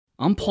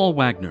I'm Paul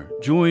Wagner.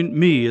 Join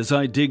me as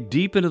I dig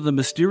deep into the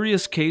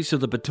mysterious case of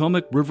the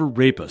Potomac River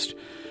rapist.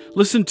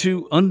 Listen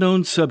to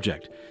Unknown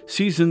Subject,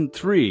 Season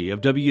 3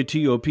 of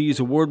WTOP's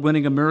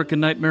award-winning American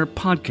Nightmare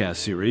podcast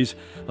series,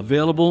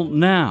 available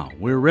now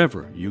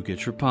wherever you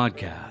get your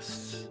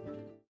podcasts.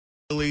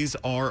 Phillies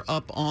are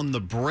up on the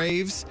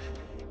Braves,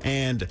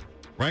 and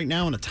right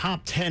now in a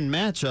top 10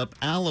 matchup,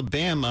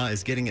 Alabama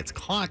is getting its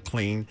clock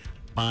cleaned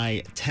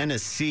by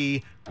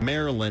Tennessee.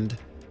 Maryland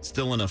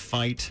still in a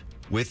fight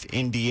with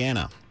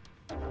Indiana.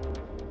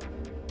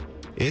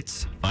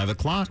 It's 5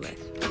 o'clock.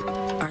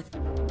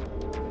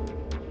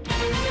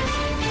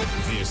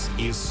 This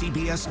is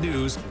CBS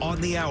News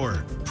on the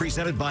Hour,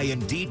 presented by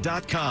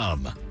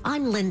Indeed.com.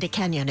 I'm Linda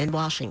Kenyon in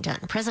Washington.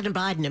 President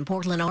Biden in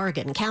Portland,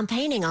 Oregon,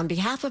 campaigning on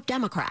behalf of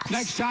Democrats.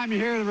 Next time you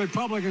hear the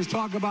Republicans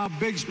talk about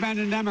big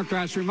spending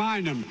Democrats,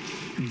 remind them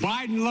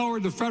Biden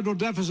lowered the federal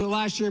deficit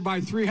last year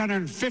by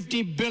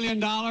 $350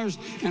 billion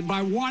and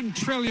by $1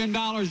 trillion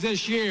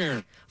this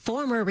year.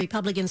 Former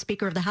Republican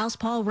Speaker of the House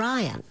Paul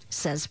Ryan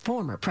says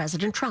former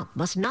President Trump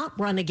must not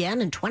run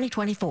again in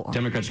 2024.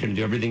 Democrats are going to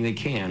do everything they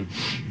can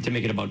to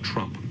make it about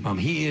Trump.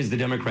 He is the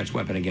Democrats'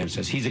 weapon against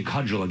us. He's a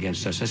cudgel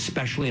against us,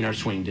 especially in our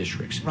swing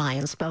districts.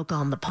 Ryan spoke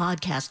on the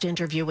podcast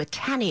interview with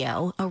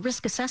Teneo, a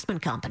risk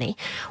assessment company.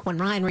 When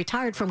Ryan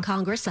retired from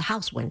Congress, the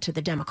House went to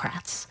the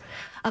Democrats.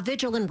 A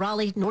vigil in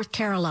Raleigh, North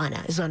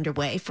Carolina is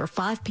underway for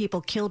 5 people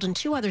killed and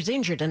 2 others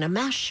injured in a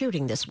mass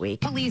shooting this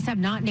week. Police have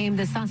not named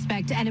the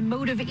suspect, and a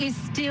motive is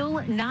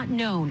still not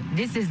known.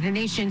 This is the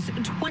nation's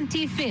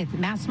 25th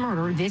mass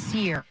murder this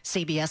year.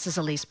 CBS's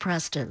Elise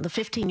Preston. The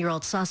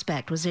 15-year-old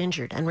suspect was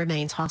injured and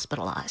remains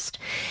hospitalized.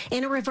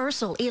 In a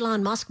reversal,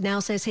 Elon Musk now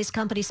says his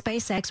company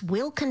SpaceX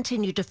will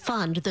continue to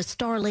fund the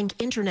Starlink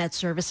internet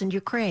service in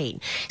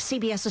Ukraine.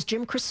 CBS's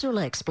Jim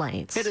Krasula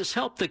explains. It has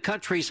helped the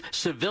country's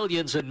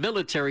civilians and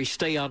military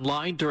stay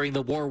online during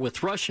the war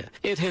with Russia.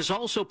 It has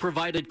also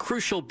provided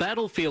crucial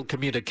battlefield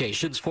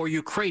communications for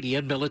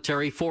Ukrainian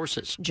military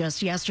forces.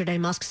 Just yesterday,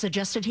 Musk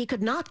suggested he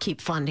could not keep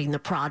funding the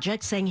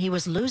project, saying he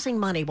was losing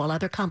money while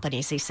other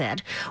companies, he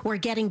said, were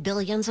getting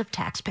billions of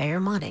taxpayer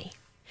money.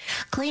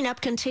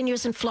 Cleanup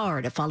continues in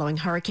Florida following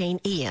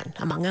Hurricane Ian.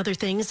 Among other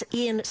things,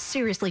 Ian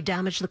seriously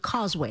damaged the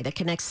causeway that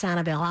connects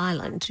Sanibel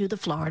Island to the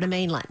Florida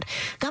mainland.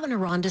 Governor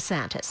Ron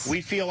DeSantis. We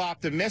feel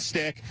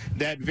optimistic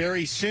that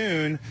very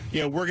soon,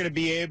 we're going to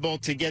be able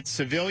to get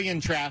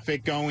civilian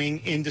traffic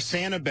going into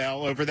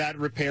Sanibel over that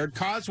repaired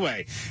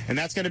causeway. And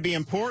that's going to be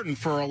important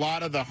for a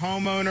lot of the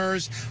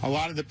homeowners, a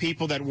lot of the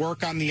people that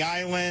work on the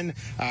island,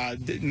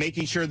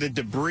 making sure the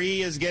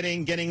debris is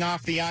getting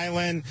off the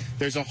island.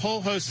 There's a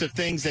whole host of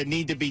things that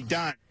need to be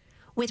done.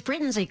 With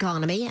Britain's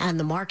economy and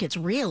the markets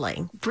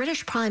reeling,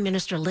 British Prime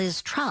Minister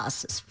Liz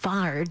Truss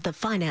fired the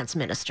finance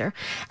minister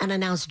and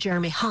announced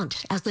Jeremy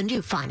Hunt as the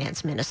new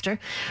finance minister.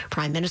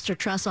 Prime Minister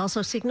Truss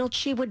also signaled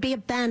she would be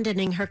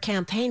abandoning her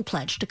campaign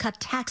pledge to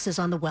cut taxes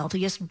on the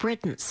wealthiest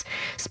Britons.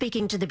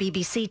 Speaking to the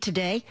BBC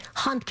today,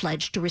 Hunt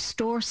pledged to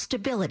restore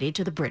stability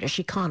to the British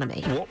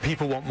economy. What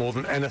people want more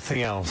than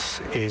anything else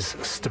is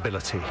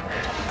stability,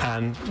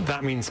 and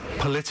that means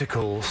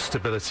political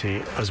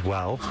stability as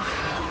well.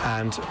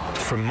 And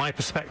from my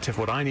perspective,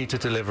 what I need to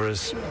deliver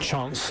as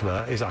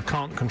Chancellor is I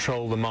can't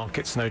control the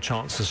markets. No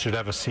chancellor should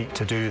ever seek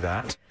to do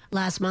that.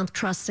 Last month,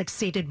 Truss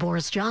succeeded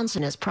Boris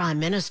Johnson as Prime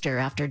Minister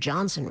after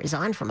Johnson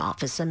resigned from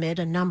office amid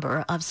a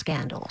number of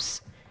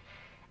scandals.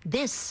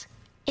 This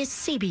is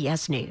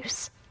CBS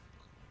News.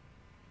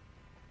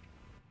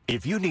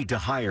 If you need to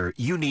hire,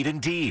 you need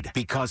Indeed,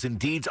 because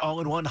Indeed's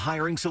all-in-one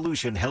hiring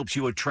solution helps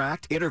you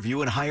attract,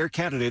 interview, and hire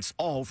candidates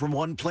all from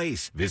one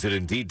place. Visit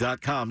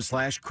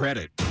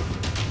Indeed.com/credit.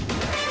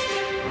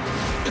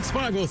 It's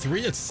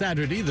 5:03. It's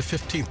Saturday, the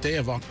 15th day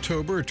of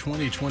October,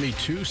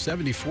 2022.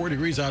 74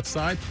 degrees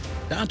outside,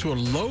 down to a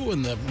low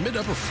in the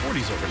mid-upper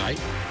 40s overnight.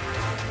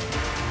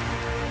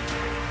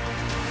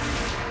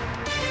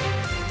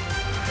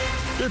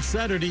 It's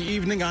Saturday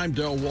evening. I'm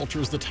Del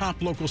Walters. The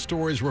top local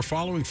stories we're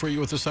following for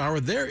you at this hour.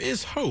 There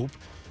is hope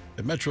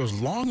that Metro's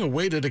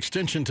long-awaited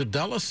extension to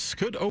Dulles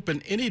could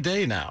open any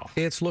day now.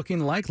 It's looking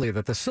likely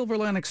that the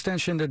Silverland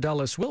extension to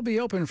Dulles will be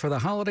open for the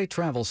holiday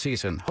travel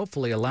season,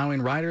 hopefully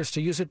allowing riders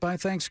to use it by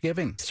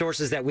Thanksgiving.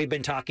 Sources that we've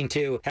been talking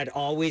to had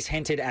always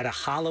hinted at a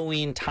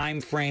Halloween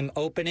timeframe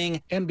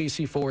opening.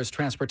 NBC4's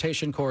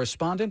transportation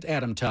correspondent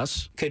Adam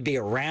Tuss. Could be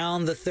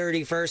around the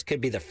 31st,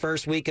 could be the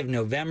first week of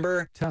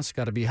November. Tuss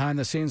got a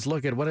behind-the-scenes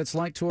look at what it's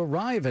like to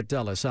arrive at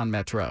Dulles on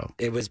Metro.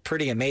 It was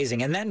pretty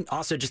amazing. And then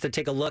also just to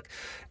take a look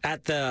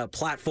at the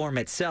platform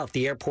itself,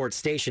 the airport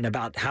station,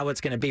 about how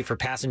it's going to be for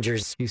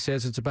passengers. He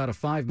says it's about a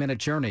 5-minute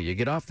journey. You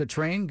get off the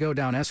train, go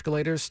down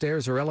escalators,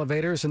 stairs, or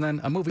elevators, and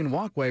then a moving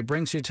walkway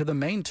brings you to the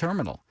main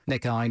terminal.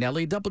 Nick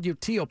Iannelli,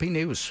 WTOP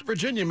News.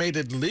 Virginia made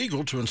it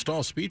legal to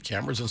install speed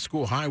cameras in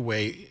school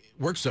highway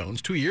work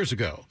zones 2 years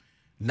ago.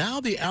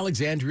 Now the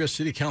Alexandria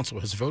City Council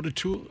has voted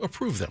to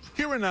approve them.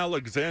 Here in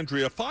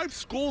Alexandria, 5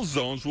 school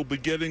zones will be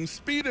getting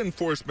speed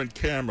enforcement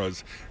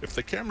cameras. If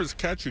the cameras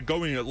catch you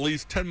going at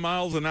least 10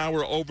 miles an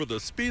hour over the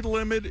speed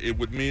limit, it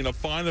would mean a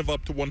fine of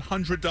up to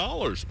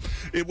 $100.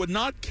 It would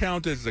not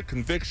count as a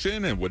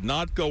conviction and would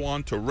not go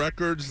on to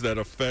records that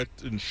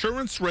affect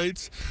insurance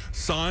rates.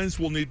 Signs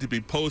will need to be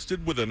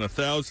posted within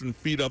 1,000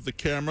 feet of the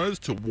cameras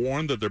to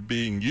warn that they're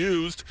being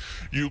used.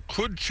 You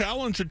could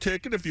challenge a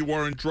ticket if you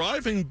weren't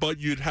driving, but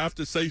you'd have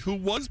to say who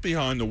was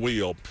behind the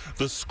wheel.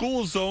 The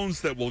school zones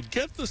that will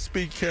get the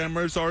speed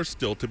cameras are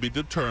still to be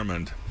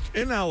determined.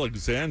 In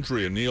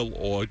Alexandria, Neil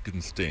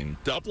Augenstein,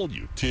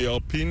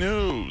 WTOP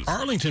News.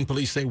 Arlington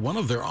police say one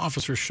of their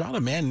officers shot a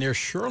man near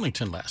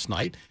Shirlington last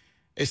night.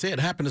 They say it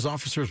happened as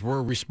officers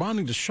were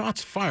responding to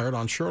shots fired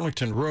on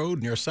Shirlington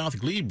Road near South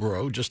Glebe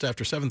Road just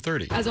after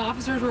 7:30. As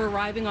officers were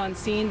arriving on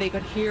scene, they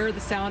could hear the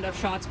sound of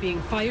shots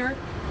being fired.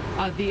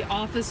 The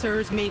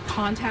officers made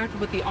contact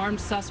with the armed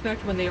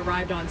suspect when they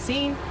arrived on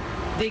scene.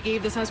 They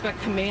gave the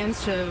suspect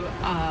commands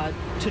to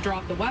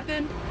drop the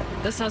weapon.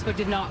 The suspect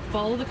did not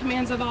follow the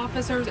commands of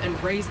officers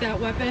and raise that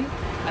weapon.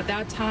 At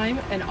that time,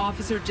 an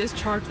officer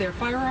discharged their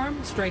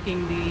firearm,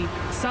 striking the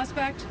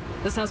suspect.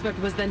 The suspect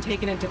was then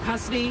taken into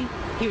custody.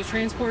 He was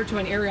transported to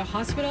an area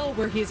hospital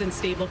where he is in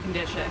stable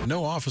condition.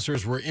 No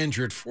officers were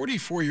injured.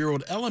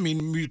 44-year-old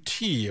Elamine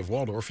Muti of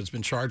Waldorf has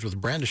been charged with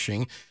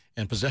brandishing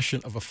and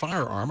possession of a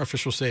firearm.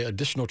 Officials say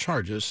additional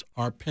charges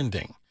are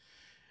pending.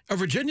 A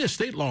Virginia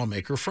state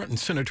lawmaker front and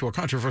center to a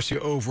controversy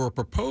over a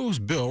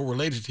proposed bill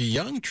related to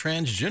young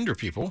transgender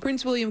people.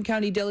 Prince William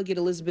County Delegate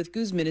Elizabeth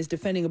Guzman is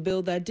defending a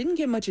bill that didn't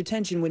get much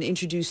attention when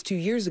introduced 2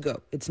 years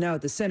ago. It's now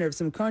at the center of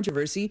some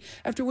controversy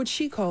after what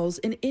she calls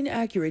an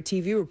inaccurate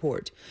TV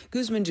report.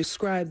 Guzman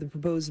described the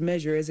proposed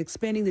measure as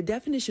expanding the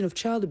definition of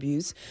child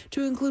abuse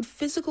to include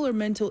physical or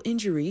mental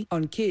injury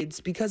on kids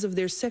because of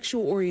their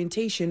sexual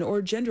orientation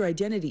or gender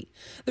identity.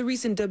 The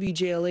recent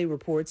WJLA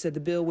report said the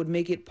bill would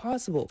make it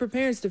possible for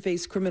parents to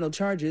face criminal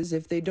charges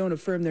if they don't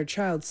affirm their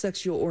child's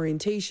sexual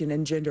orientation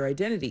and gender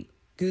identity.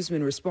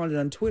 Guzman responded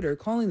on Twitter,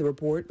 calling the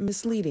report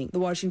misleading. The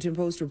Washington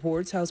Post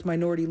reports House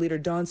Minority Leader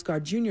Don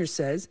Scott Jr.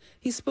 says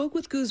he spoke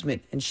with Guzman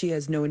and she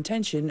has no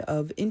intention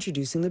of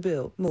introducing the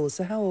bill.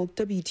 Melissa Howell,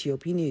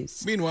 WTOP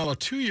News. Meanwhile, a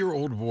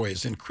 2-year-old boy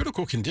is in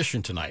critical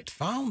condition tonight,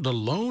 found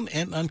alone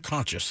and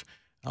unconscious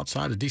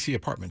outside a D.C.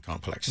 apartment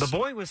complex. The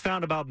boy was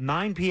found about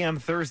 9 p.m.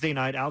 Thursday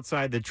night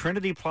outside the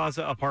Trinity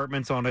Plaza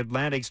apartments on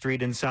Atlantic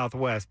Street in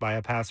Southwest by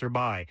a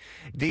passerby.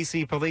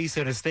 D.C. police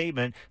in a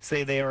statement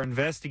say they are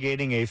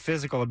investigating a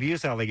physical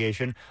abuse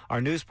allegation. Our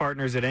news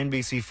partners at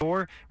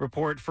NBC4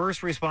 report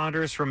first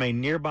responders from a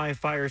nearby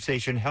fire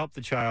station helped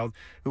the child,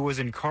 who was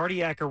in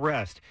cardiac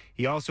arrest.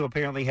 He also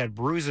apparently had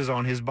bruises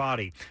on his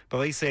body.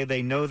 Police say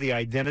they know the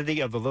identity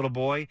of the little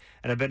boy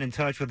and have been in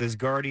touch with his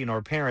guardian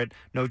or parent.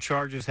 No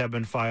charges have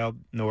been filed.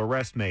 No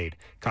arrest made.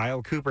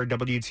 Kyle Cooper,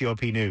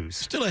 WTOP News.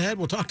 Still ahead,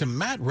 we'll talk to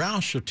Matt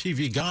Roush of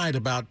TV Guide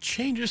about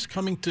changes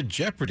coming to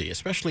Jeopardy,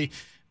 especially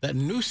that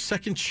new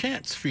Second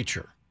Chance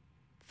feature.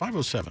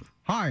 507.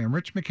 Hi, I'm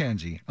Rich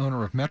McKenzie,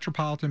 owner of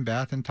Metropolitan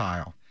Bath and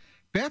Tile.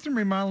 Bathroom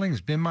remodeling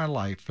has been my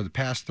life for the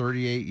past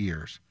 38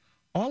 years.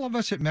 All of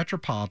us at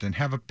Metropolitan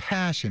have a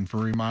passion for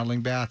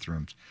remodeling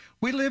bathrooms.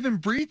 We live and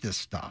breathe this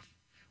stuff.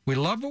 We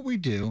love what we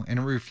do, and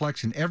it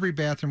reflects in every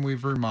bathroom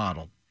we've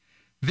remodeled.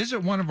 Visit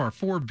one of our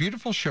 4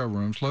 beautiful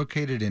showrooms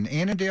located in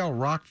Annandale,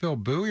 Rockville,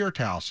 Bowie, or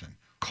Towson.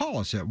 Call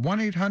us at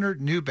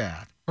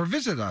 1-800-NEW-BATH or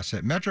visit us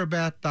at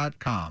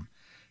metrobath.com.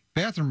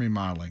 Bathroom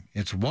remodeling,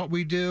 it's what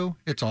we do,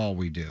 it's all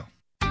we do.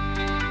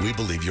 We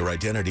believe your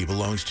identity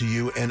belongs to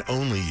you and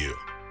only you.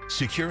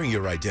 Securing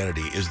your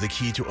identity is the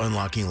key to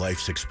unlocking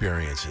life's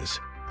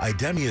experiences.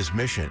 IDEMIA's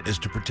mission is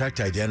to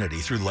protect identity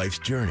through life's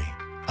journey.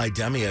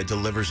 IDEMIA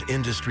delivers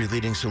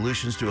industry-leading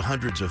solutions to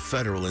hundreds of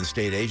federal and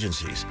state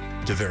agencies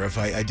to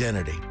verify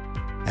identity.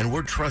 And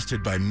we're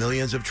trusted by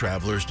millions of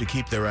travelers to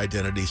keep their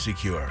identity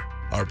secure.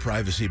 Our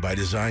privacy by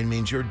design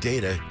means your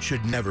data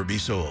should never be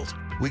sold.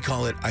 We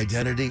call it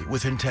Identity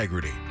with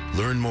Integrity.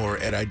 Learn more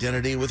at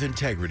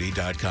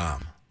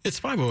identitywithintegrity.com. It's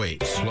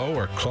 508. Slow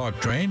or clogged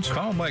drains?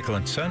 Call Michael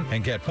 & Son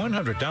and get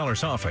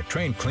 $100 off at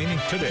drain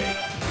cleaning today.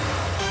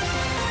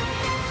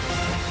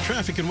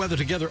 Traffic and weather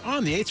together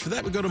on the 8th. For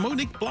that, we go to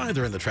Monique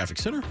Blyther in the traffic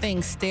center.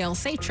 Thanks, Dale.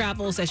 Safe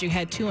travels as you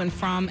head to and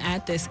from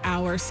at this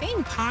hour.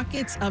 Seeing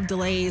pockets of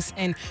delays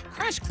and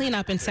crash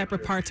cleanup in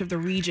separate parts of the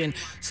region.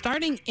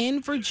 Starting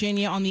in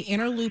Virginia on the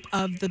inner loop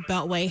of the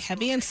Beltway,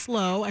 heavy and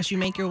slow as you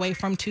make your way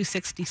from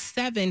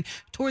 267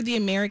 toward the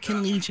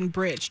American Legion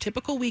Bridge.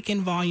 Typical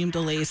weekend volume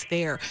delays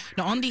there.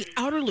 Now on the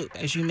outer loop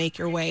as you make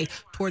your way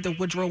toward the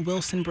Woodrow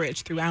Wilson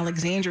Bridge through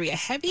Alexandria,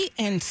 heavy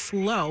and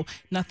slow.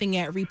 Nothing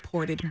yet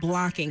reported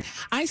blocking.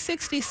 I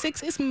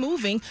I-66 is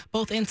moving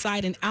both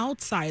inside and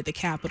outside the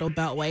Capitol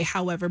Beltway.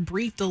 However,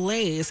 brief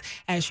delays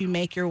as you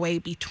make your way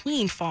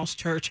between Falls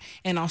Church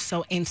and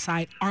also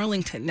inside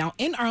Arlington. Now,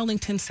 in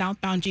Arlington,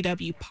 southbound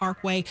GW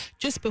Parkway,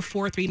 just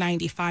before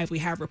 395, we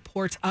have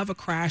reports of a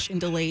crash and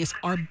delays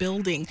are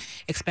building.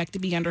 Expect to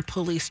be under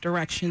police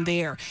direction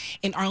there.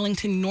 In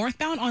Arlington,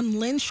 northbound on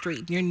Lynn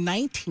Street near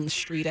 19th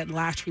Street at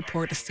last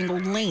report, a single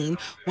lane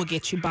will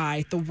get you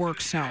by the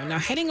work zone. Now,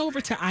 heading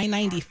over to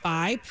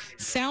I-95,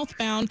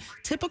 southbound,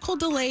 typical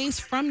delays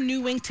from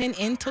Newington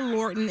into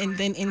Lorton and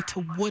then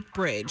into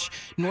Woodbridge.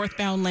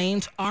 Northbound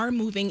lanes are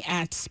moving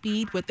at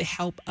speed with the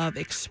help of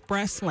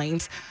express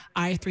lanes.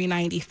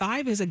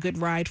 I-395 is a good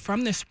ride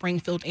from the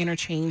Springfield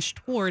interchange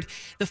toward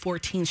the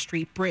 14th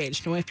Street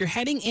Bridge. Now, if you're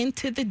heading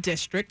into the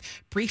district,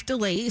 brief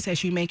delays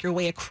as you make your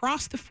way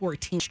across the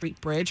 14th Street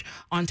Bridge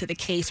onto the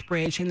Case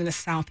Bridge and then the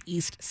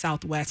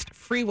southeast-southwest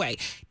freeway.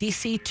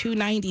 DC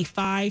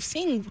 295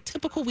 seeing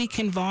typical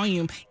weekend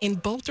volume in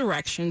both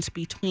directions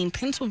between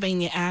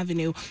Pennsylvania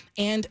Avenue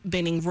and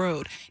Benning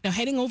Road. Now,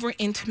 heading over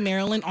into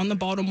Maryland on the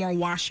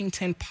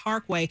Baltimore-Washington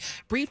Parkway,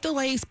 brief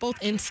delays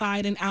both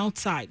inside and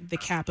outside the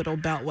Capitol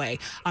Beltway.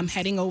 I'm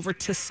heading over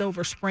to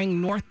Silver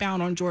Spring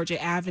northbound on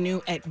Georgia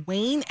Avenue at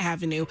Wayne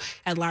Avenue.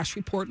 At last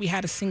report, we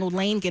had a single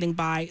lane getting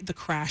by the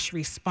crash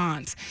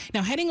response.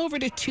 Now, heading over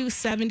to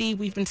 270,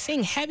 we've been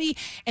seeing heavy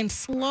and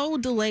slow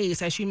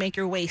delays as you make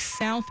your way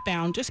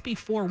southbound just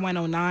before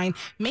 109.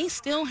 May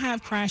still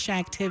have crash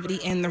activity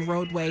in the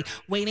roadway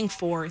waiting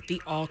for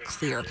the all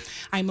clear.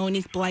 I'm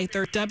Monique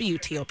Blyther,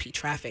 WTOP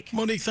Traffic.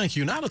 Monique, thank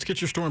you. Now let's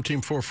get your Storm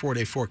Team 4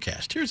 4-day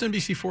forecast. Here's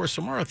NBC4's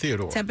Samara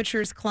Theodore.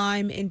 Temperatures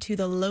climb into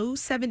the low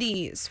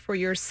 70s for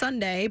your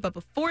Sunday, but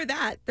before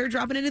that, they're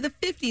dropping into the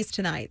 50s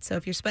tonight. So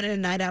if you're spending a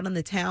night out in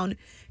the town,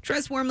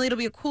 dress warmly. It'll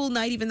be a cool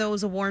night, even though it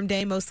was a warm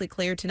day, mostly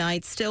clear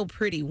tonight. Still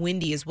pretty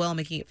windy as well,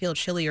 making it feel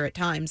chillier at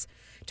times.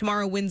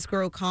 Tomorrow, winds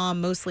grow calm,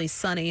 mostly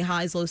sunny,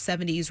 highs low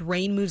 70s.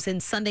 Rain moves in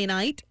Sunday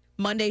night.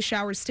 Monday,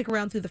 showers stick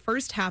around through the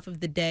first half of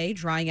the day,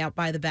 drying out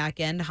by the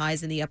back end,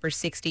 highs in the upper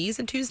 60s.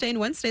 And Tuesday and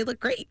Wednesday look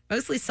great.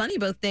 Mostly sunny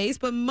both days,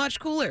 but much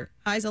cooler.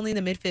 Highs only in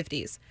the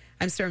mid-50s.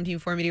 I'm Storm Team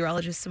 4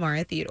 meteorologist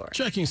Samara Theodore.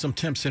 Checking some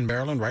temps in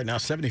Maryland right now,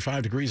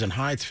 75 degrees in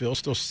Hyattsville,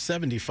 still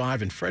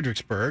 75 in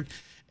Fredericksburg,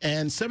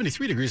 and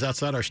 73 degrees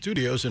outside our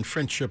studios in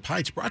Friendship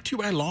Heights, brought to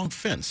you by Long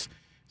Fence.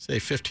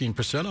 Save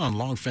 15% on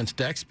Long Fence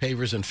decks,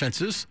 pavers, and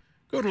fences.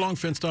 Go to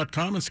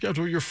longfence.com and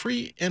schedule your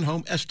free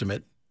in-home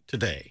estimate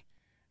today.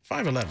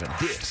 511.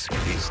 This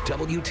is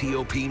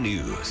WTOP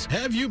News.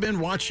 Have you been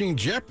watching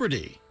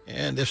Jeopardy?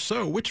 And if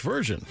so, which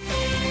version?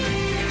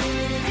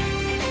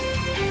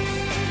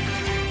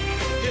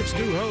 Its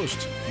new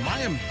host,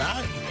 Mayim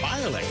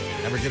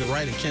Bialik. Never get it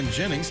right, and Ken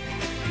Jennings.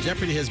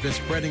 Jeopardy has been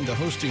spreading the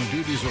hosting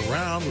duties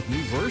around with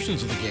new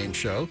versions of the game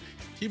show.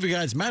 TV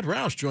Guide's Matt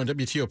Roush joined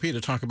WTOP to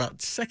talk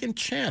about Second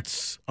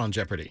Chance on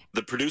Jeopardy.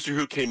 The producer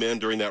who came in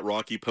during that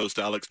rocky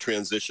post-Alex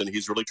transition,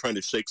 he's really trying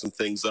to shake some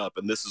things up,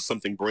 and this is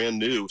something brand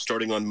new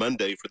starting on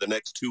Monday for the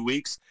next 2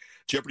 weeks.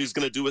 Jeopardy's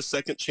going to do a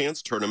Second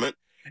Chance tournament.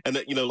 And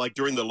that, you know, like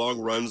during the long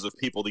runs of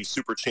people, these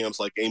super champs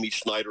like Amy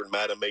Schneider and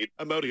Madam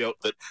Amodio,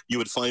 that you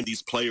would find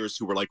these players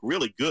who were like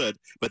really good,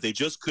 but they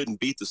just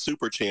couldn't beat the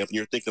super champ. And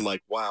you're thinking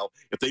like, wow,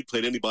 if they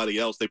played anybody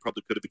else, they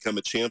probably could have become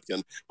a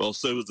champion. Well,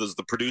 so does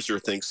the producer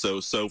think so.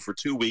 So for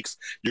 2 weeks,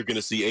 you're going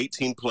to see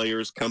 18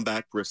 players come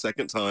back for a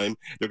second time.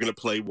 They're going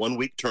to play 1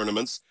 week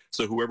tournaments.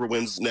 So whoever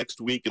wins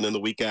next week and then the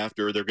week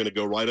after, they're going to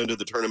go right under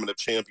the Tournament of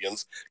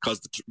Champions, because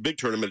the big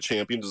Tournament of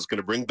Champions is going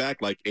to bring back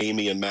like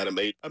Amy and Madam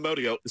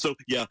Amodio. So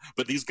yeah,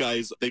 but these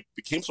guys, they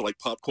became sort of like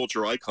pop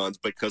culture icons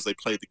because they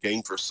played the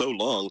game for so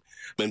long.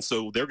 And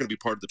so they're going to be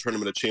part of the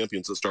Tournament of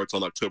Champions that starts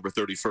on October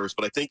 31st.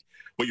 But I think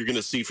what you're going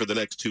to see for the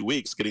next 2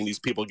 weeks, getting these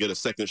people get a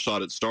second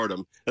shot at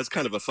stardom, that's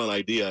kind of a fun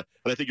idea.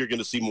 And I think you're going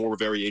to see more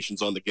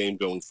variations on the game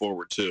going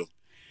forward too.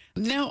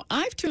 Now,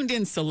 I've tuned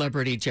in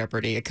Celebrity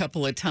Jeopardy a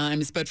couple of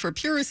times, but for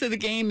purists of the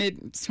game,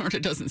 it sort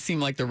of doesn't seem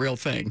like the real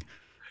thing.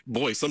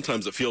 Boy,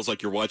 sometimes it feels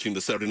like you're watching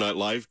the Saturday Night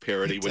Live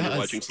parody when you're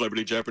watching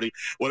Celebrity Jeopardy.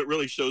 What it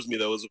really shows me,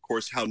 though, is, of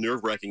course, how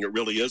nerve-wracking it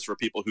really is for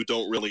people who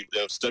don't really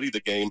study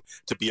the game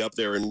to be up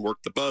there and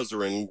work the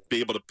buzzer and be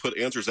able to put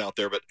answers out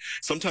there. But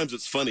sometimes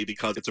it's funny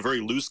because it's a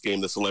very loose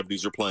game the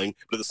celebrities are playing,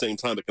 but at the same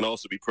time, it can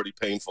also be pretty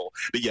painful.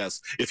 But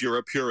yes, if you're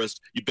a purist,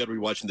 you'd better be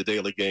watching the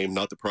Daily Game,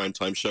 not the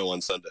primetime show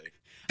on Sunday.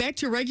 Back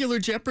to regular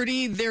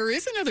Jeopardy, there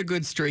is another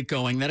good streak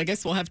going that I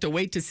guess we'll have to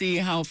wait to see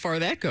how far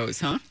that goes,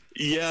 huh?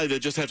 Yeah, they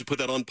just have to put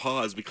that on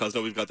pause because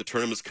now we've got the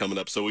tournaments coming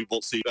up, so we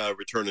won't see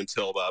return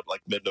until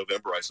like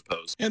mid-November, I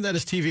suppose. And that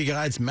is TV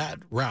Guide's Matt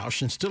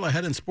Roush. And still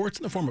ahead in sports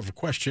in the form of a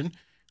question,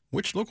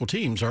 which local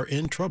teams are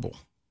in trouble?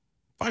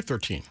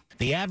 513.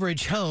 The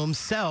average home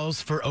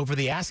sells for over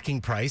the asking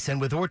price, and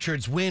with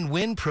Orchard's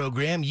win-win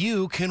program,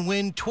 you can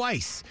win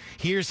twice.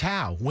 Here's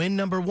how. Win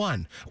number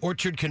one.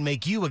 Orchard can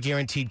make you a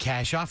guaranteed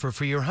cash offer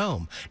for your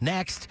home.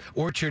 Next,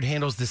 Orchard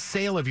handles the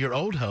sale of your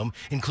old home,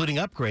 including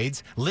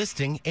upgrades,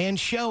 listing, and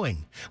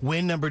showing.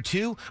 Win number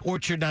two.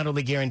 Orchard not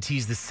only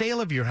guarantees the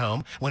sale of your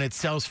home, when it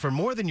sells for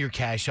more than your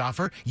cash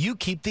offer, you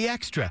keep the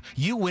extra.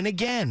 You win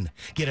again.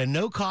 Get a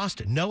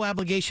no-cost,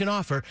 no-obligation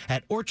offer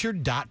at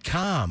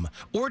Orchard.com.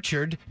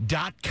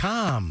 Orchard.com.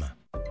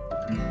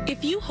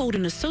 If you hold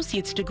an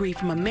associate's degree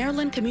from a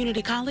Maryland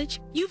community college,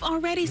 you've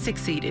already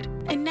succeeded.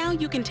 And now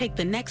you can take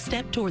the next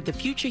step toward the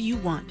future you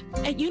want.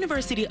 At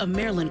University of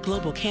Maryland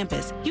Global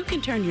Campus, you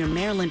can turn your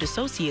Maryland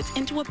associates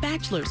into a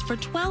bachelor's for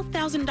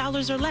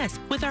 $12,000 or less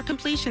with our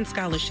completion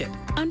scholarship.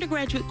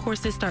 Undergraduate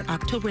courses start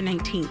October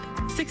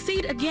 19th.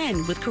 Succeed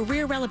again with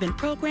career-relevant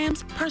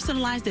programs,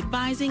 personalized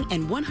advising,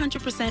 and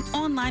 100%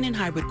 online and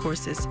hybrid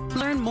courses.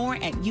 Learn more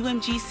at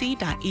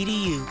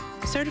umgc.edu.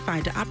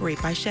 Certified to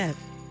operate by Chev.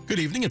 Good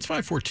evening, it's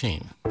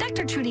 5:14.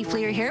 Dr. Trudy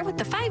Fleer here with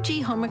the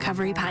 5G Home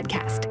Recovery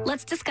Podcast.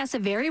 Let's discuss a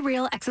very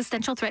real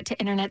existential threat to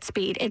internet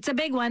speed. It's a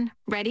big one.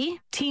 Ready?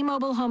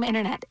 T-Mobile Home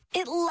Internet.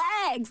 It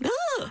lags.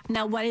 Ugh.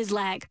 Now, what is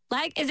lag?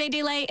 Lag is a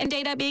delay in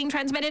data being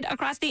transmitted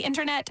across the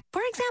internet.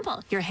 For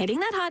example, you're hitting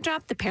that hot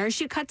drop, the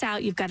parachute cuts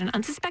out, you've got an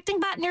unsuspecting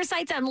bot in your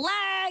sights, and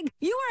lag!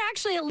 You were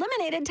actually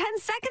eliminated 10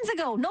 seconds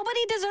ago.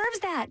 Nobody deserves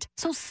that.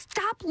 So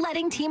stop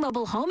letting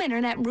T-Mobile Home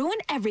Internet ruin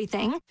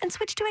everything and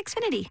switch to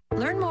Xfinity.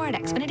 Learn more at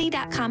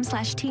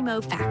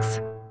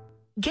xfinity.com/TMOFax.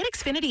 Get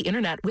Xfinity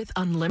Internet with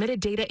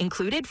unlimited data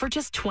included for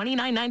just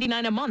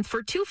 $29.99 a month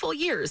for 2 full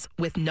years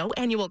with no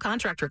annual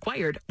contract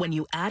required when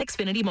you add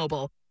Xfinity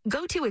Mobile.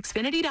 Go to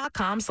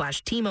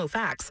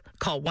xfinity.com/TMOFax,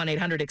 call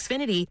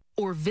 1-800-XFINITY,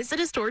 or visit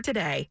a store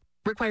today.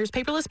 Requires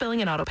paperless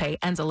billing and autopay.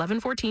 Ends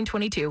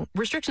 11/14/22.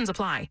 Restrictions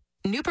apply.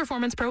 New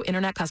Performance Pro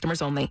Internet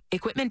customers only.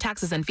 Equipment,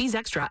 taxes, and fees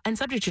extra and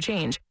subject to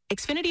change.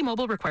 Xfinity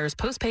Mobile requires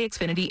post-pay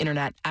Xfinity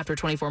Internet. After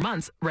 24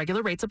 months,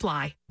 regular rates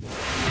apply.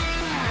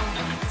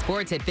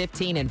 Sports at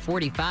 15 and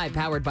 45,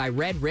 powered by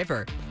Red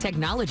River.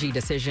 Technology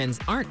decisions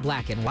aren't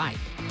black and white.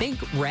 Think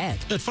red.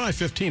 At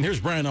 5:15, here's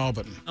Brian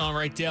Albin. All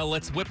right, Dale,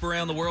 let's whip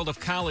around the world of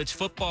college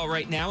football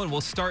right now, and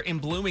we'll start in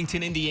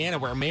Bloomington, Indiana,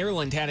 where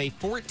Maryland had a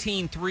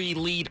 14-3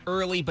 lead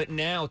early, but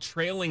now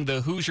trailing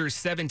the Hoosiers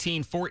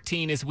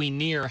 17-14 as we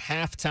near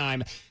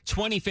halftime.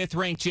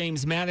 25th-ranked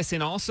James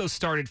Madison also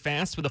started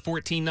fast with a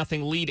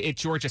 14-0 lead at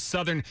Georgia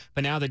Southern,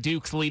 but now the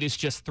Duke's lead is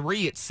just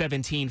 3 at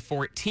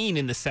 17-14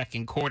 in the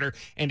second quarter.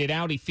 And at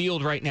Audi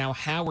Field right now,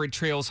 Howard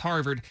trails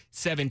Harvard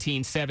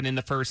 17-7 in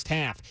the first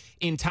half.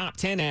 In top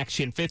 10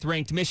 action,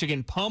 5th-ranked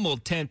Michigan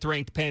pummeled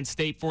 10th-ranked Penn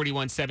State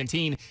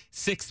 41-17.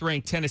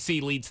 6th-ranked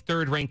Tennessee leads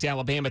 3rd-ranked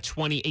Alabama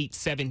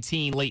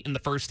 28-17 late in the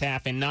first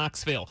half in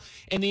Knoxville.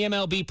 In the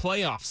MLB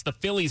playoffs, the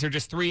Phillies are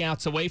just 3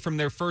 outs away from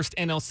their first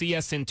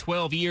NLCS in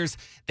 12 years.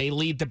 They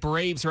lead the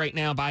Braves right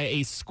now by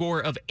a score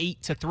of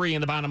 8-3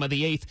 in the bottom of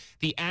the 8th.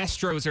 The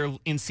Astros are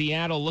in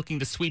Seattle looking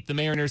to sweep the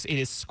Mariners. It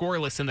is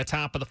scoreless in the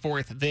top of the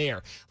 4th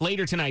there.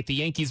 Later tonight, the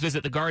Yankees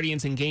visit the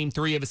Guardians in Game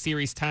 3 of a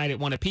series tied at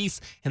 1 apiece,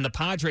 and the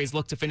Padres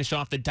look to finish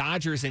off the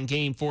Dodgers in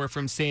Game 4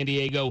 from San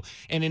Diego.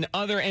 And in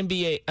other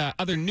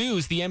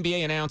news, the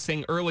NBA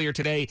announcing earlier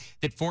today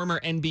that former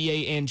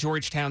NBA and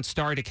Georgetown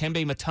star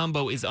Dikembe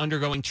Mutombo is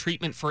undergoing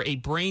treatment for a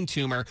brain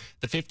tumor.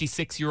 The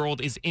 56-year-old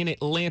is in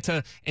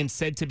Atlanta and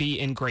said to be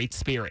in great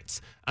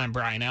spirits. I'm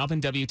Brian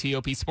Albin,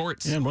 WTOP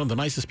Sports. And one of the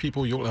nicest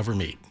people you'll ever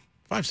meet.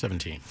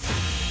 5:17.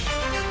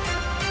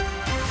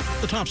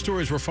 The top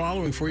stories we're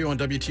following for you on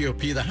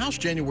WTOP. The House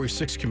January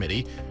 6th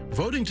committee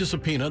voting to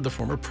subpoena the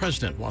former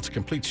president. Wants a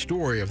complete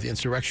story of the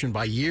insurrection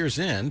by year's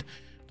end.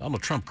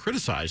 Donald Trump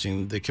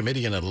criticizing the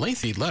committee in a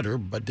lengthy letter,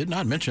 but did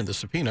not mention the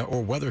subpoena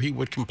or whether he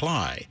would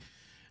comply.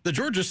 The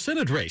Georgia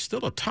Senate race,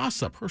 still a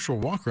toss-up. Herschel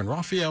Walker and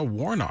Raphael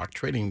Warnock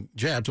trading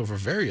jabs over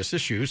various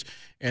issues,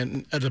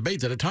 and a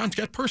debate that at times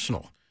got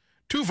personal.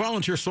 2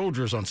 volunteer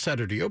soldiers on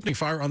Saturday opening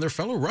fire on their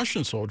fellow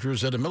Russian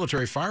soldiers at a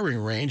military firing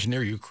range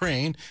near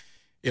Ukraine.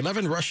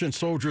 11 Russian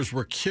soldiers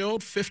were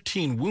killed,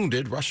 15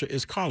 wounded. Russia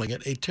is calling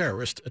it a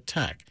terrorist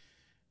attack.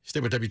 Stay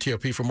with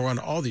WTOP for more on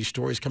all these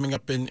stories coming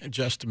up in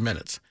just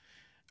minutes.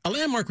 A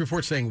landmark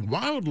report saying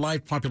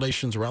wildlife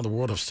populations around the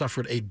world have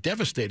suffered a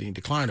devastating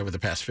decline over the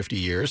past 50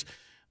 years.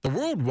 The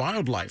World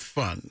Wildlife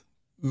Fund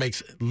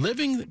makes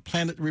Living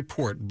Planet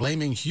report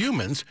blaming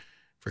humans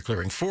for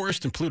clearing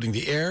forest, including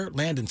the air,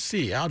 land, and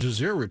sea. Al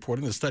Jazeera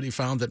reporting the study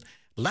found that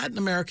Latin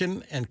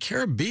American and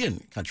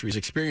Caribbean countries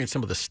experienced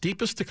some of the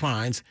steepest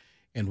declines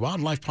in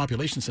wildlife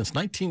populations since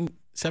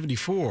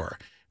 1974,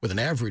 with an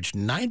average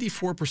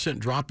 94%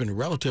 drop in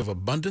relative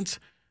abundance.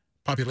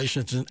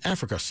 Populations in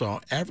Africa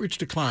saw average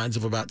declines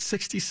of about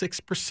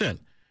 66%,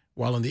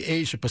 while in the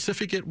Asia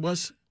Pacific it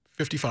was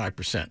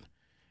 55%.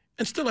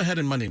 And still ahead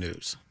in Money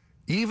News.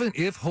 Even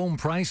if home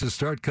prices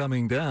start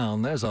coming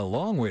down, there's a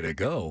long way to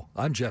go.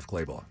 I'm Jeff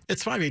Clabaugh.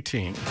 It's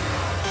 5:18.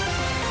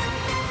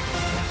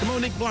 To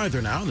Monique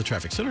Blyther now in the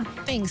traffic center.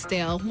 Thanks,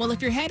 Dale. Well,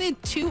 if you're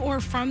headed to or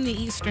from the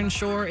Eastern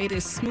Shore, it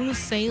is smooth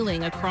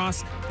sailing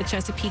across the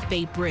Chesapeake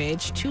Bay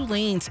Bridge. 2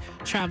 lanes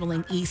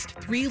traveling east,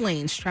 3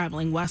 lanes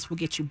traveling west will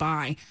get you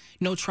by.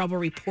 No trouble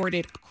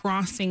reported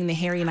crossing the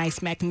Harry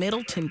Nice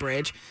Mac-Middleton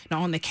Bridge.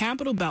 Now, on the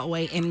Capitol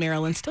Beltway in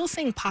Maryland, still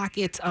seeing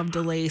pockets of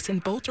delays in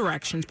both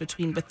directions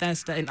between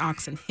Bethesda and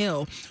Oxon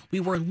Hill. We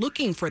were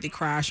looking for the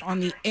crash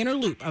on the inner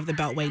loop of the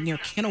Beltway near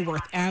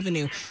Kenilworth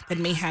Avenue that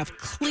may have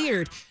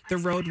cleared the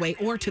roadway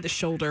or to the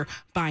shoulder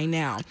by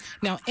now.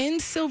 Now,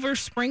 in Silver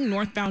Spring,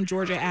 northbound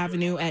Georgia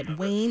Avenue at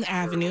Wayne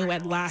Avenue,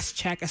 at last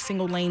check, a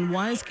single lane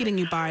was getting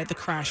you by the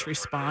crash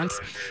response.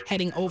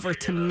 Heading over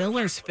to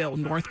Millersville,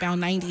 northbound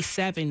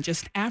 97,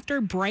 just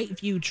after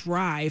Brightview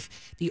Drive,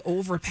 the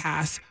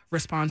overpass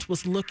response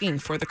was looking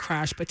for the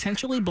crash,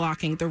 potentially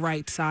blocking the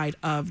right side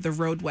of the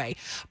roadway.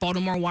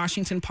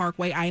 Baltimore-Washington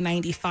Parkway,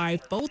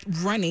 I-95, both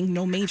running,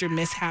 no major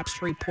mishaps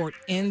to report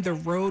in the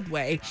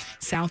roadway.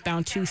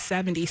 Southbound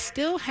 270,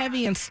 still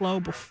heavy and slow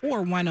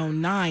before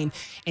 109,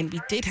 and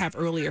we did have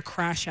earlier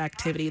crash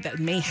activity that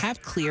may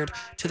have cleared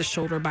to the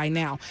shoulder by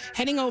now.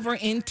 Heading over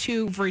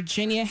into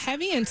Virginia,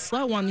 heavy and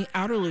slow on the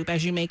outer loop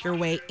as you make your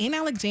way in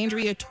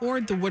Alexandria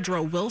toward the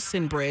Woodrow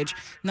Wilson Bridge.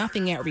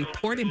 Nothing yet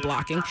reported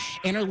blocking.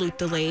 Inner loop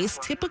delays,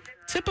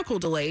 typical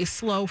delays,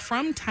 slow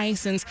from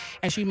Tyson's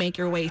as you make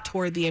your way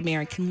toward the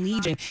American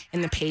Legion,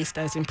 and the pace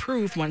does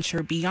improve once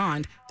you're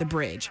beyond the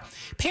bridge.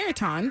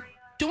 Peraton,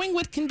 doing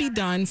what can be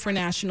done for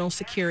national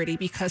security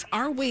because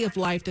our way of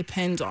life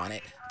depends on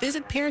it.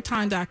 Visit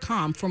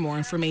Peraton.com for more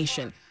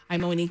information.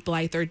 I'm Monique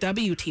Blyther,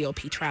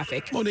 WTOP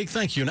Traffic. Monique,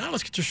 thank you. Now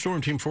let's get your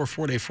Storm Team 4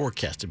 4-day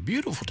forecast. A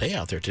beautiful day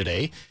out there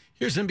today.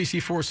 Here's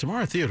NBC4's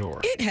Samara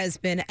Theodore. It has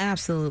been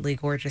absolutely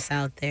gorgeous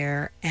out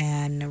there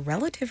and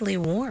relatively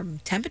warm.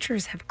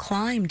 Temperatures have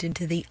climbed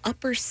into the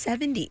upper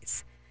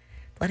 70s.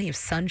 Plenty of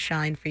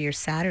sunshine for your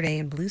Saturday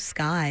and blue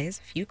skies.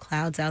 A few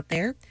clouds out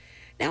there.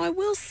 Now, I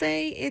will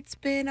say it's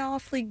been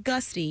awfully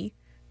gusty.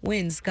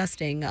 Winds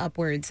gusting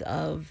upwards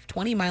of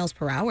 20 miles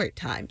per hour at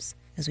times.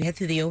 As we head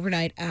through the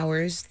overnight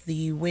hours,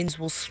 the winds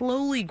will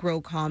slowly grow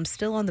calm,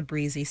 still on the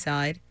breezy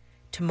side.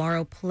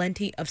 Tomorrow,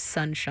 plenty of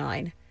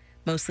sunshine.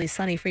 Mostly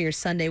sunny for your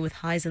Sunday with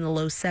highs in the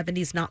low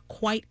 70s, not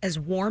quite as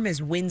warm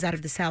as winds out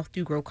of the south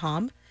do grow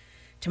calm.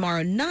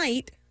 Tomorrow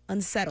night,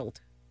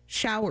 unsettled.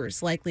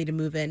 Showers likely to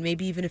move in,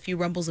 maybe even a few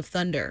rumbles of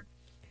thunder.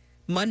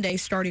 Monday,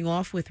 starting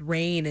off with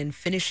rain and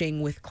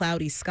finishing with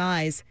cloudy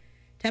skies.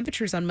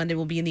 Temperatures on Monday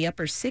will be in the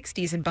upper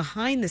 60s, and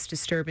behind this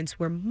disturbance,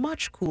 we're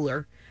much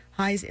cooler.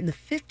 Highs in the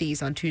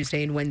 50s on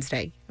Tuesday and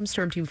Wednesday. I'm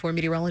Storm Team 4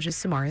 meteorologist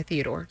Samara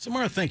Theodore.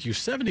 Samara, thank you.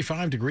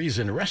 75 degrees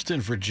in Reston,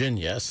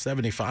 Virginia,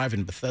 75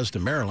 in Bethesda,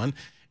 Maryland,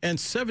 and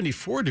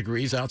 74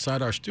 degrees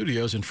outside our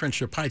studios in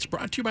Friendship Heights.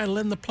 Brought to you by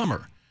Len the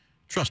Plumber.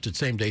 Trusted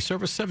same-day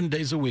service 7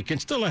 days a week. And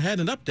still ahead,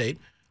 an update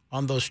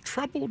on those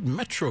troubled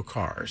Metro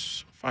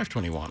cars.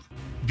 521.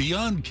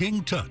 Beyond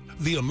King Tut,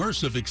 the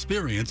immersive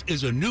experience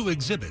is a new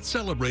exhibit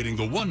celebrating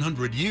the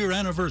 100-year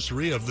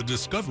anniversary of the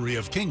discovery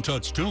of King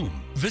Tut's tomb.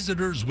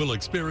 Visitors will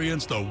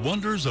experience the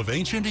wonders of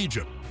ancient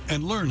Egypt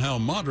and learn how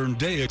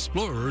modern-day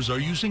explorers are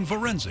using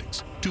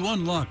forensics to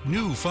unlock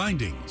new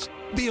findings.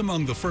 Be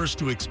among the first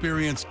to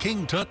experience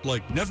King Tut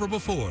like never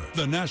before.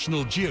 The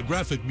National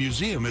Geographic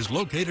Museum is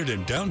located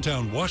in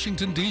downtown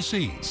Washington,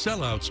 D.C.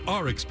 Sellouts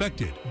are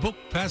expected. Book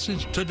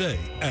passage today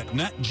at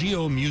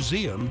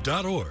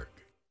natgeomuseum.org.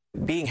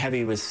 Being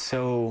heavy was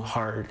so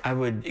hard. I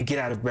would get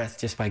out of breath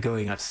just by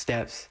going up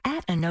steps.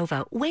 At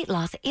Inova, weight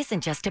loss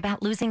isn't just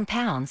about losing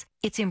pounds.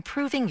 It's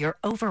improving your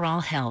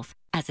overall health.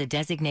 As a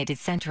designated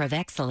center of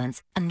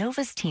excellence,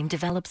 Innova's team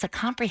develops a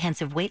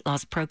comprehensive weight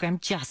loss program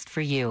just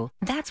for you.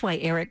 That's why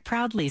Eric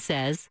proudly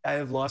says, I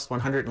have lost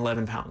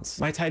 111 pounds.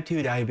 My type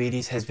 2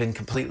 diabetes has been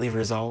completely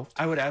resolved.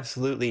 I would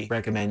absolutely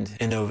recommend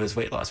Innova's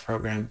weight loss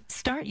program.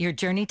 Start your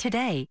journey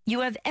today. You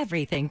have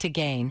everything to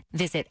gain.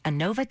 Visit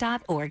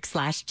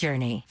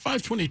Innova.org/journey.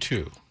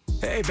 522.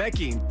 Hey,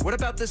 Becky, what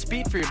about this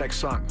beat for your next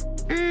song?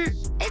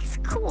 It's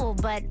cool,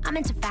 but I'm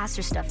into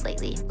faster stuff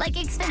lately. Like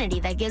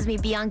Xfinity that gives me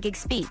beyond gig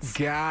speeds.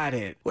 Got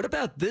it. What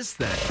about this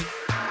then?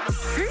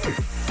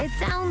 It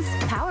sounds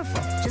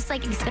powerful, just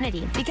like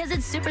Xfinity. Because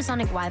its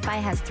supersonic Wi-Fi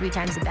has 3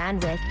 times the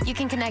bandwidth, you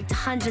can connect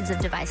hundreds of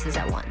devices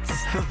at once.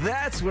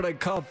 That's what I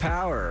call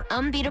power.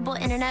 Unbeatable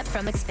internet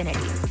from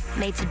Xfinity.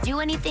 Made to do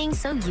anything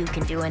so you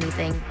can do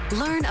anything.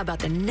 Learn about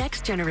the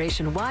next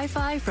generation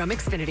Wi-Fi from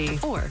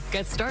Xfinity. Or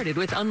get started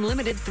with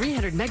unlimited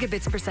 300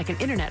 megabits per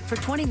second internet for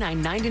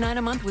 $29.99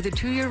 a month with a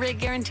 2-year rate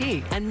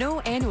guarantee. And no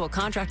annual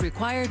contract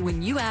required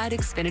when you add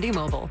Xfinity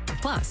Mobile.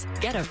 Plus,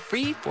 get a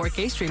free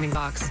 4K streaming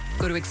box.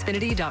 Go to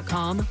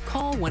Xfinity.com,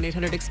 call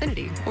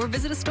 1-800-XFINITY, or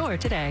visit a store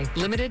today.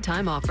 Limited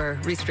time offer.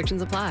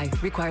 Restrictions apply.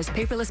 Requires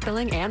paperless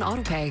billing and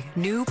autopay.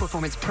 New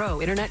Performance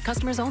Pro internet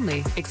customers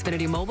only.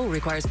 Xfinity Mobile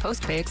requires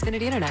post-pay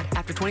Xfinity internet.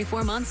 After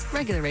 24 months,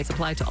 regular rates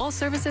apply to all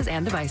services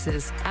and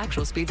devices.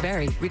 Actual speeds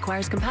vary.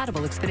 Requires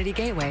compatible Xfinity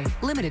gateway.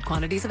 Limited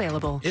quantities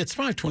available. It's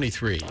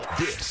 523.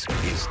 This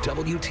is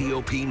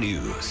WTOP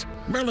News.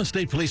 Maryland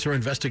State Police are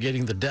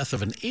investigating the death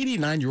of an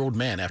 89-year-old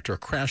man after a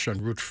crash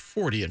on Route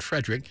 40 in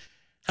Frederick.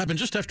 Happened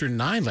just after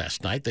 9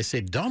 last night. They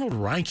say Donald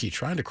Reinke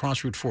trying to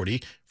cross Route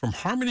 40 from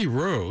Harmony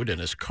Road in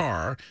his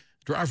car.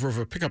 Driver of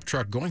a pickup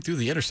truck going through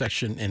the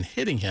intersection and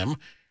hitting him.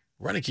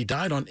 Reinke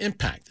died on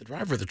impact. The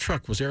driver of the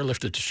truck was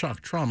airlifted to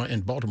shock trauma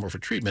in Baltimore for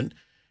treatment.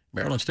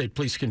 Maryland State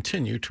Police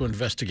continue to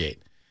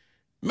investigate.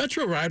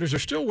 Metro riders are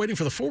still waiting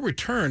for the full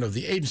return of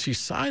the agency's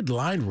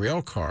sidelined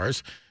rail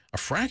cars. A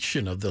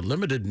fraction of the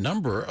limited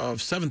number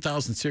of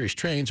 7,000 series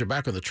trains are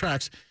back on the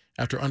tracks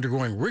after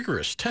undergoing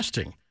rigorous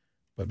testing.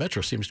 But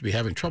Metro seems to be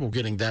having trouble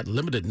getting that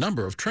limited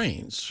number of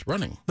trains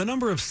running. The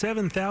number of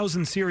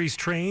 7,000 series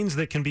trains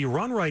that can be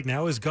run right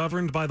now is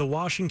governed by the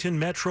Washington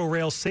Metro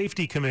Rail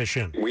Safety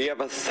Commission. We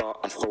have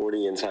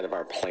authority inside of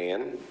our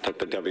plan that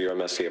the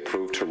WMSC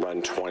approved to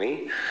run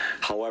 20.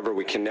 However,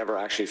 we can never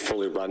actually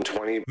fully run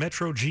 20.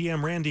 Metro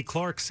GM Randy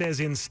Clark says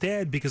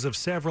instead, because of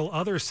several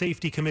other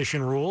Safety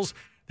Commission rules,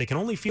 they can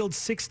only field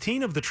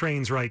 16 of the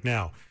trains right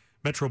now.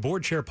 Metro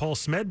Board Chair Paul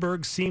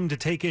Smedberg seemed to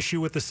take issue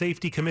with the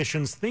Safety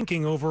Commission's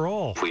thinking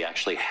overall. If we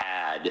actually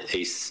had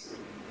a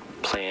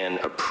plan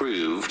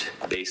approved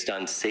based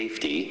on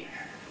safety,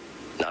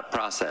 not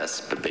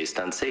process, but based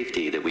on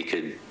safety, that we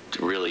could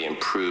really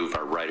improve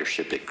our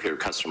ridership or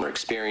customer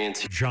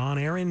experience. John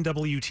Aaron,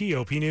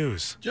 WTOP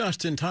News.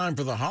 Just in time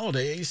for the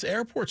holidays,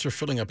 airports are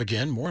filling up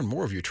again. More and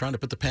more of you trying to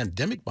put the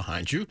pandemic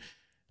behind you.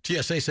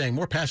 TSA saying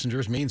more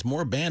passengers means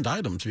more banned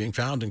items being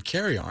found in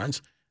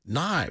carry-ons.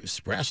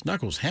 Knives, brass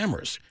knuckles,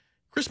 hammers.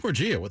 Chris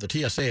Morgia with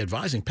the TSA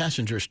advising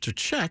passengers to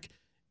check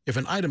if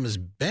an item is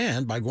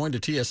banned by going to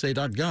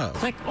TSA.gov.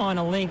 Click on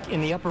a link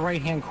in the upper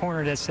right-hand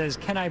corner that says,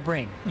 "Can I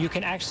bring?" You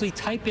can actually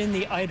type in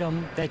the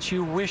item that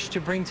you wish to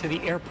bring to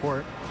the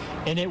airport,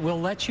 and it will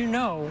let you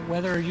know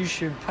whether you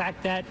should pack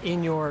that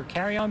in your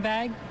carry-on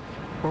bag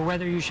or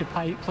whether you should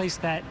place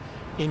that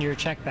in your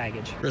checked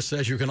baggage. Chris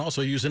says you can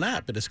also use an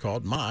app. It is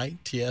called My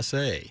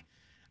TSA.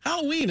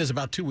 Halloween is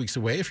about 2 weeks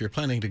away. If you're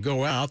planning to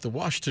go out, the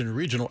Washington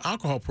Regional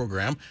Alcohol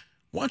Program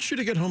wants you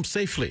to get home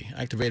safely,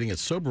 activating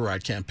its Sober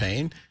Ride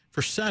campaign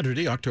for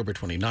Saturday, October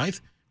 29th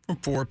from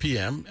 4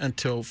 p.m.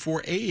 until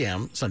 4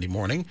 a.m. Sunday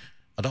morning.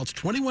 Adults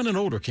 21 and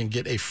older can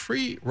get a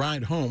free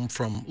ride home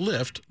from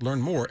Lyft.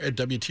 Learn more at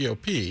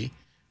WTOP.com.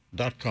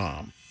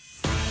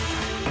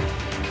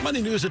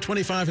 Money news at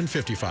 25 and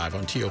 55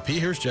 on TOP.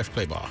 Here's Jeff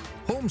Claybaugh.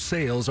 Home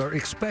sales are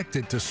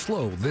expected to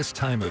slow this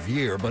time of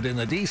year, but in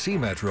the D.C.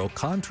 metro,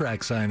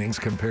 contract signings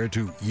compared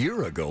to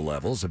year-ago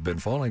levels have been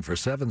falling for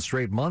 7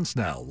 straight months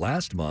now.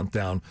 Last month,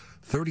 down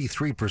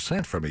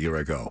 33% from a year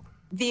ago.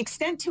 The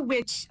extent to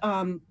which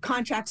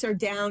contracts are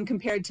down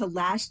compared to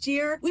last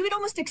year, we would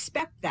almost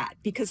expect that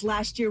because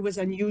last year was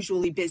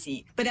unusually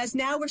busy. But as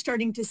now we're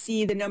starting to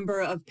see the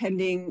number of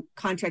pending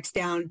contracts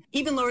down,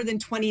 even lower than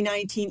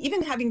 2019,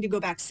 even having to go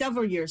back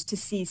several years to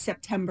see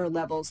September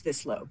levels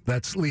this low.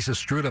 That's Lisa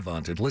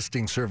Strudavant at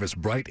listing service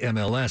Bright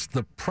MLS.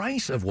 The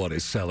price of what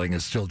is selling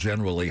is still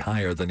generally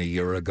higher than a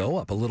year ago,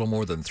 up a little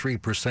more than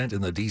 3%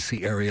 in the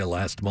D.C. area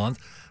last month.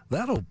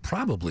 That'll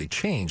probably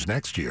change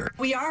next year.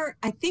 We are,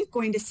 I think,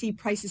 going to see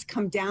prices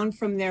come down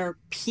from their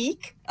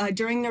peak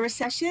during the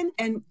recession.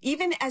 And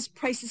even as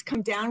prices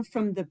come down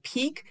from the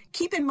peak,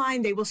 keep in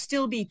mind they will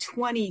still be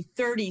 20,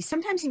 30,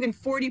 sometimes even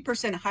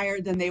 40% higher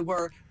than they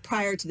were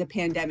prior to the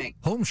pandemic.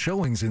 Home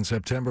showings in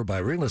September by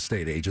real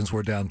estate agents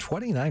were down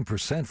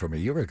 29% from a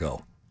year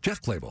ago.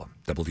 Jeff Claybaugh,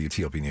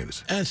 WTOP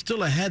News. And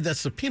still ahead, that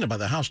subpoena by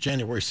the House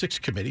January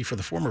 6th committee for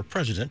the former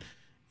president.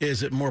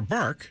 Is it more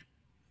bark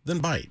than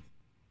bite?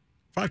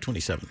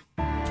 527.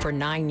 For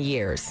 9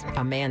 years,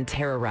 a man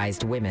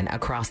terrorized women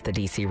across the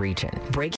D.C. region.